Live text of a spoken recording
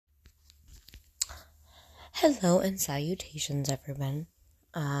Hello and salutations, everyone.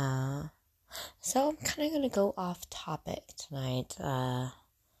 So I'm kind of gonna go off topic tonight.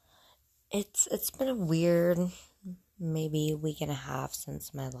 It's been a weird, maybe week and a half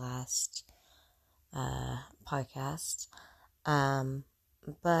since my last podcast.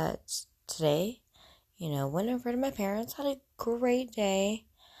 But today, went over to my parents, had a great day.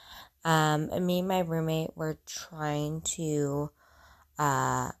 And me and my roommate were trying to,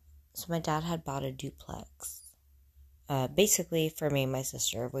 so my dad had bought a duplex. Basically, for me and my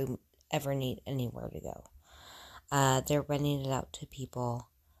sister, if we ever need anywhere to go. They're renting it out to people,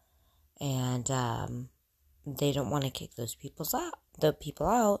 and they don't want to kick the people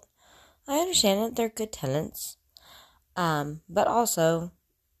out. I understand it; they're good tenants. But also,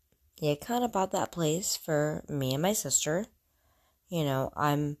 yeah, kind of bought that place for me and my sister.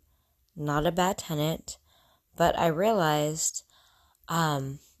 I'm not a bad tenant, but I realized,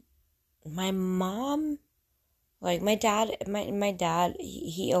 my mom. Like, my dad,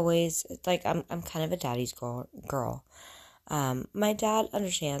 he always, like, I'm kind of a daddy's girl. My dad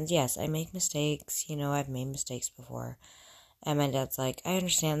understands, yes, I make mistakes, I've made mistakes before. And my dad's like, I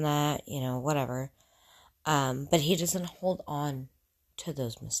understand that, whatever. But he doesn't hold on to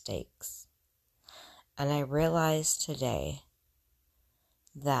those mistakes. And I realized today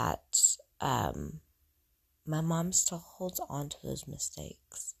that, my mom still holds on to those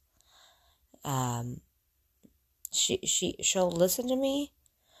mistakes. She'll listen to me,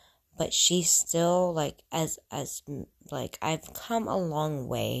 but she's still like as like I've come a long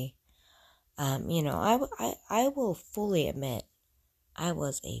way. I will fully admit I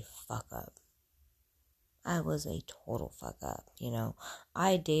was a fuck up. I was a total fuck up.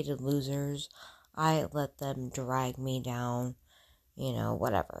 I dated losers. I let them drag me down.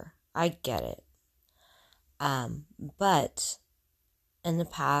 Whatever. I get it. But in the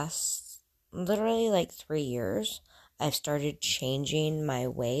past, literally like 3 years, I've started changing my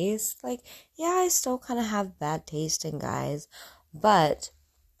ways. Like, yeah, I still kind of have bad taste in guys, but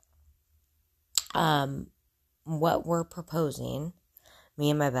what we're proposing, me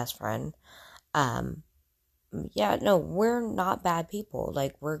and my best friend, yeah, no, we're not bad people.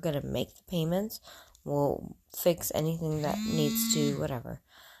 Like, we're gonna make the payments, we'll fix anything that needs to, whatever.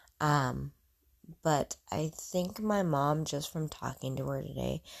 But I think my mom, just from talking to her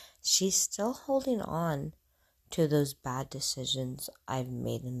today, she's still holding on to those bad decisions I've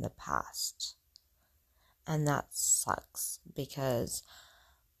made in the past. And that sucks because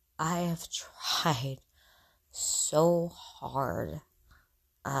I have tried so hard.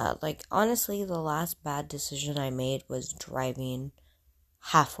 Like, honestly, the last bad decision I made was driving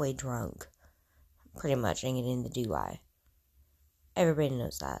halfway drunk, pretty much, and getting the DUI. Everybody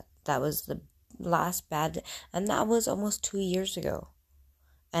knows that. That was the last bad, and that was almost 2 years ago.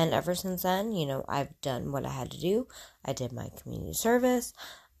 And ever since then, I've done what I had to do. I did my community service.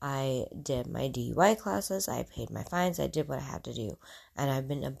 I did my DUI classes. I paid my fines. I did what I had to do. And I've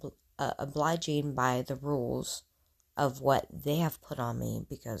been obliging by the rules of what they have put on me.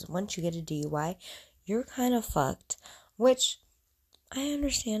 Because once you get a DUI, you're kind of fucked. Which, I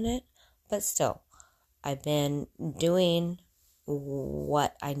understand it. But still, I've been doing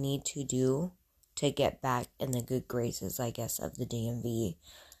what I need to do to get back in the good graces, I guess, of the DMV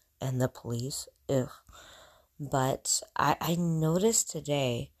and the police. Ugh. But I noticed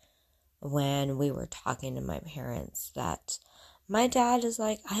today when we were talking to my parents that my dad is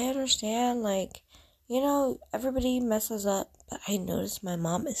like, I understand, like, everybody messes up, but I noticed my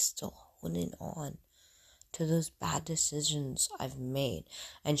mom is still holding on to those bad decisions I've made.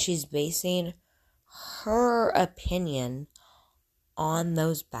 And she's basing her opinion on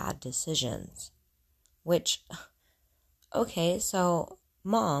those bad decisions. Which, okay, so,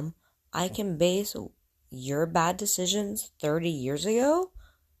 Mom, I can base your bad decisions 30 years ago?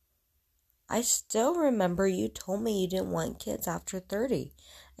 I still remember you told me you didn't want kids after 30.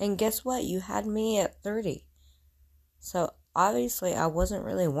 And guess what? You had me at 30. So, obviously, I wasn't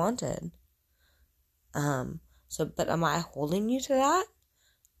really wanted. But am I holding you to that?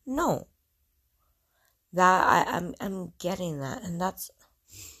 No. I'm getting that, and that's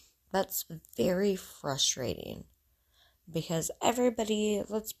very frustrating. Because everybody,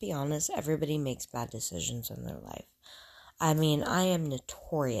 let's be honest, everybody makes bad decisions in their life. I mean, I am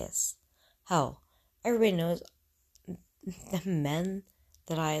notorious. Hell, everybody knows the men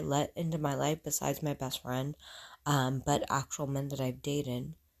that I let into my life besides my best friend, but actual men that I've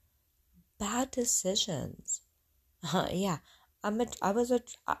dated, bad decisions. Yeah,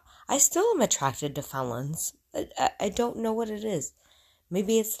 I still am attracted to felons. I don't know what it is.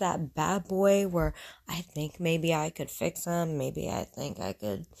 Maybe it's that bad boy where I think maybe I could fix him. Maybe I think I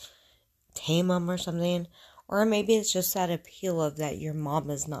could tame him or something. Or maybe it's just that appeal of that your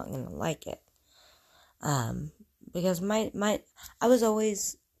mom is not going to like it. Because I was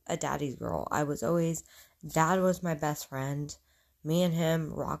always a daddy's girl. Dad was my best friend. Me and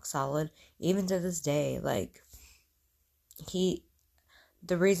him, rock solid. Even to this day, like,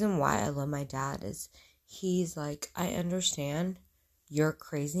 the reason why I love my dad is he's like, I understand your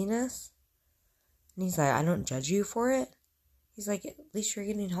craziness. And he's like, I don't judge you for it. He's like, at least you're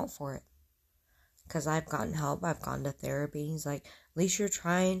getting help for it. Because I've gotten help. I've gone to therapy. He's like, at least you're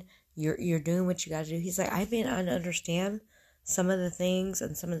trying. You're doing what you got to do. He's like, I may not understand some of the things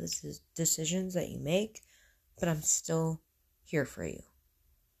and some of the decisions that you make, but I'm still here for you.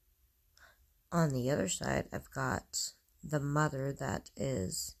 On the other side, I've got the mother that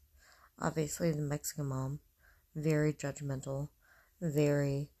is obviously the Mexican mom, very judgmental,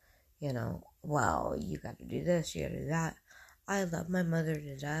 very, well, you got to do this, you got to do that. I love my mother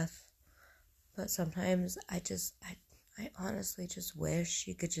to death, but sometimes I honestly just wish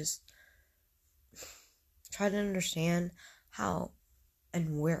she could just try to understand how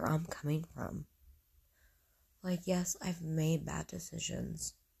and where I'm coming from. Like, yes, I've made bad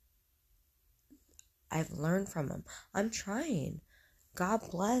decisions. I've learned from them. I'm trying. God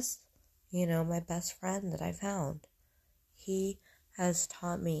bless, my best friend that I found. He has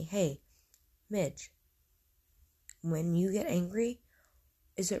taught me, hey, Midge, when you get angry,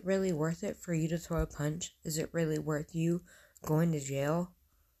 is it really worth it for you to throw a punch? Is it really worth you going to jail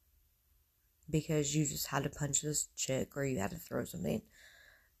because you just had to punch this chick or you had to throw something?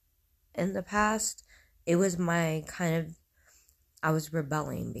 In the past, it was I was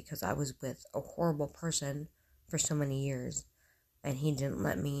rebelling because I was with a horrible person for so many years and he didn't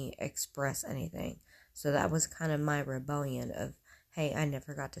let me express anything. So that was kind of my rebellion of, hey, I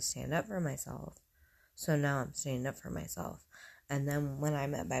never got to stand up for myself. So now I'm standing up for myself. And then when I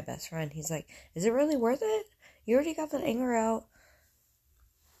met my best friend, he's like, is it really worth it? You already got that anger out.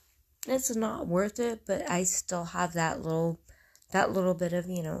 It's not worth it, but I still have that little bit of,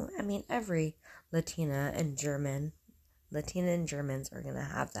 every Latina and Germans are going to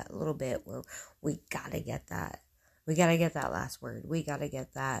have that little bit where we got to get that. We got to get that last word. We got to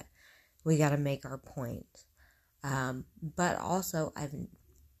get that. We got to make our point. But also, I've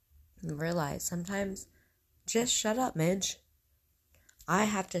realized sometimes, just shut up, Midge. I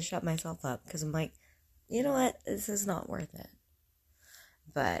have to shut myself up because I'm like, you know what? This is not worth it.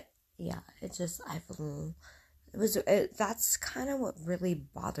 But, yeah, that's kind of what really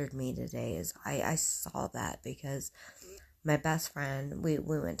bothered me today is I saw that because my best friend, we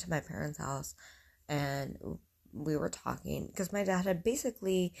went to my parents' house and we were talking because my dad had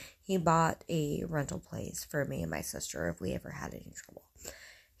he bought a rental place for me and my sister if we ever had any trouble.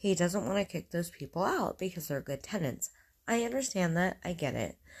 He doesn't want to kick those people out because they're good tenants. I understand that. I get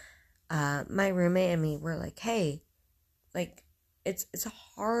it. My roommate and me were like, hey, like, it's a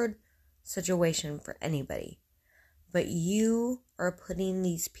hard situation for anybody. But you are putting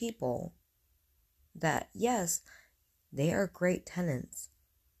these people that, yes, they are great tenants.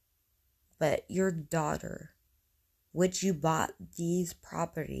 But your daughter, which you bought these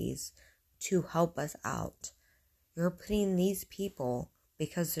properties to help us out, you're putting these people,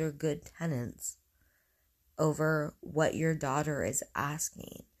 because they're good tenants, over what your daughter is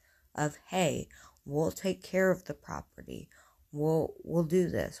asking of, hey, we'll take care of the property. We'll do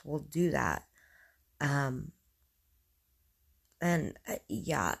this. We'll do that. No.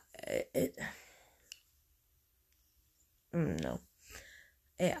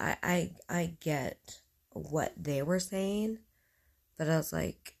 I get what they were saying, but I was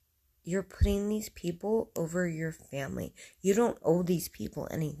like, you're putting these people over your family. You don't owe these people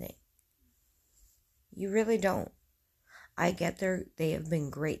anything. You really don't. I get they have been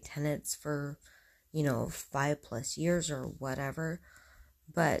great tenants for, 5+ years or whatever,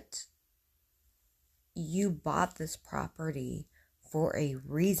 but you bought this property for a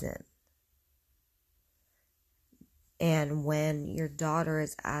reason. And when your daughter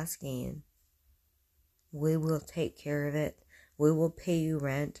is asking, we will take care of it, we will pay you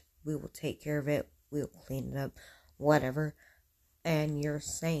rent, we will take care of it, we'll clean it up, whatever, and you're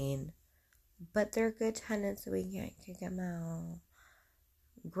saying, but they're good tenants, so we can't kick them out.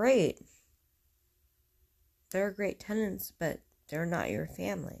 Great. They're great tenants, but they're not your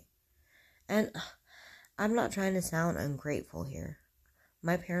family. And I'm not trying to sound ungrateful here.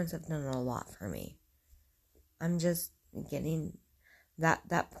 My parents have done a lot for me. I'm just getting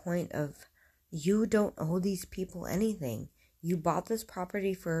that point of, you don't owe these people anything. You bought this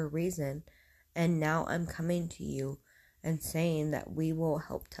property for a reason, and now I'm coming to you and saying that we will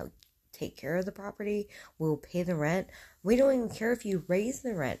help take care of the property. We'll pay the rent. We don't even care if you raise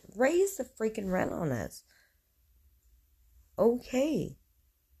the rent. Raise the freaking rent on us. okay.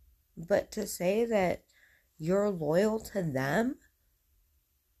 But to say that you're loyal to them,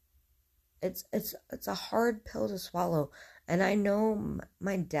 it's a hard pill to swallow. And I know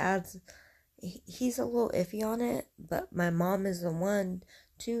my dad's, he's a little iffy on it, but my mom is the one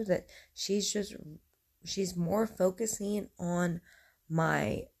too that she's more focusing on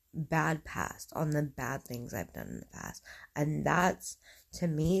my bad past, on the bad things I've done in the past. And that's, to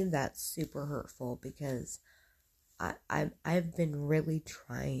me, that's super hurtful, because I've been really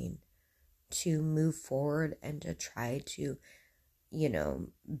trying to move forward and to try to,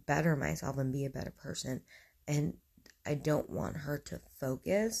 better myself and be a better person. And I don't want her to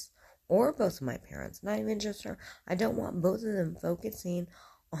focus, or both of my parents, not even just her. I don't want both of them focusing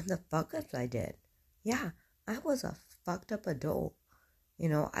on the fuck ups I did. Yeah, I was a fucked up adult.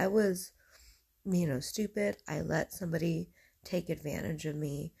 I was, stupid. I let somebody take advantage of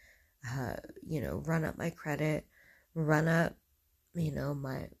me, run up my credit, run up,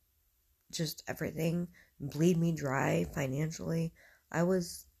 my, just everything, bleed me dry financially. I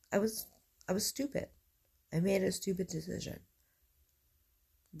was stupid. I made a stupid decision.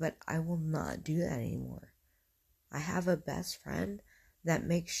 But I will not do that anymore. I have a best friend that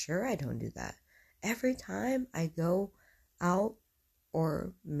makes sure I don't do that. Every time I go out,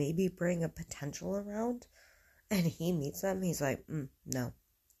 or maybe bring a potential around, and he meets them, he's like, no,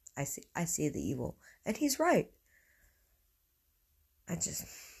 I see the evil. And he's right. I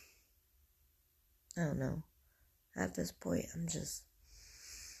don't know. At this point, I'm just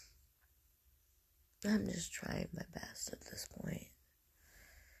trying my best at this point.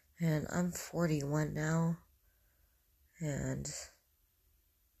 And I'm 41 now, and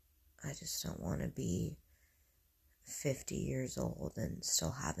I just don't want to be 50 years old and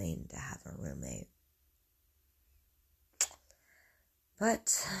still having to have a roommate.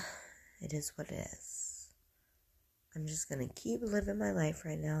 But it is what it is. I'm just gonna keep living my life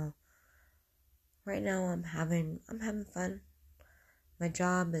right now. Right now I'm having fun. My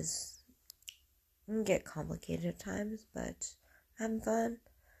job is can get complicated at times, but I'm having fun.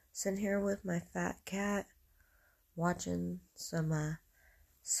 Sitting here with my fat cat, watching some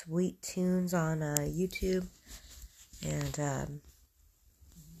sweet tunes on YouTube. And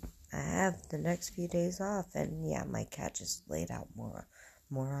I have the next few days off, and yeah, my cat just laid out more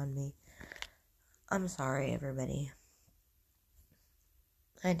on me. I'm sorry, everybody.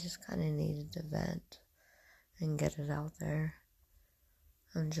 I just kind of needed to vent and get it out there.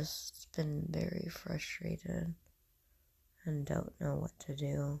 I've just been very frustrated and don't know what to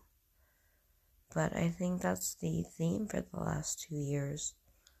do. But I think that's the theme for the last 2 years,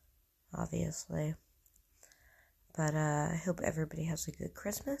 obviously. But I hope everybody has a good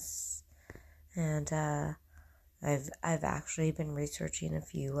Christmas. And I've actually been researching a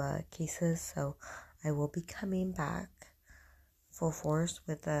few cases, so I will be coming back full force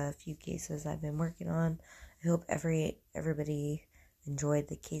with a few cases I've been working on. I hope everybody enjoyed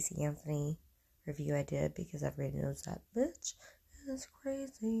the Casey Anthony review I did, because everybody knows that bitch is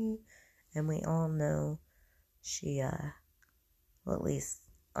crazy. And we all know she, well, at least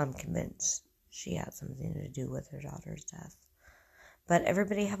I'm convinced she had something to do with her daughter's death. But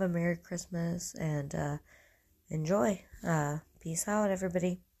everybody have a Merry Christmas and enjoy. Peace out,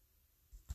 everybody.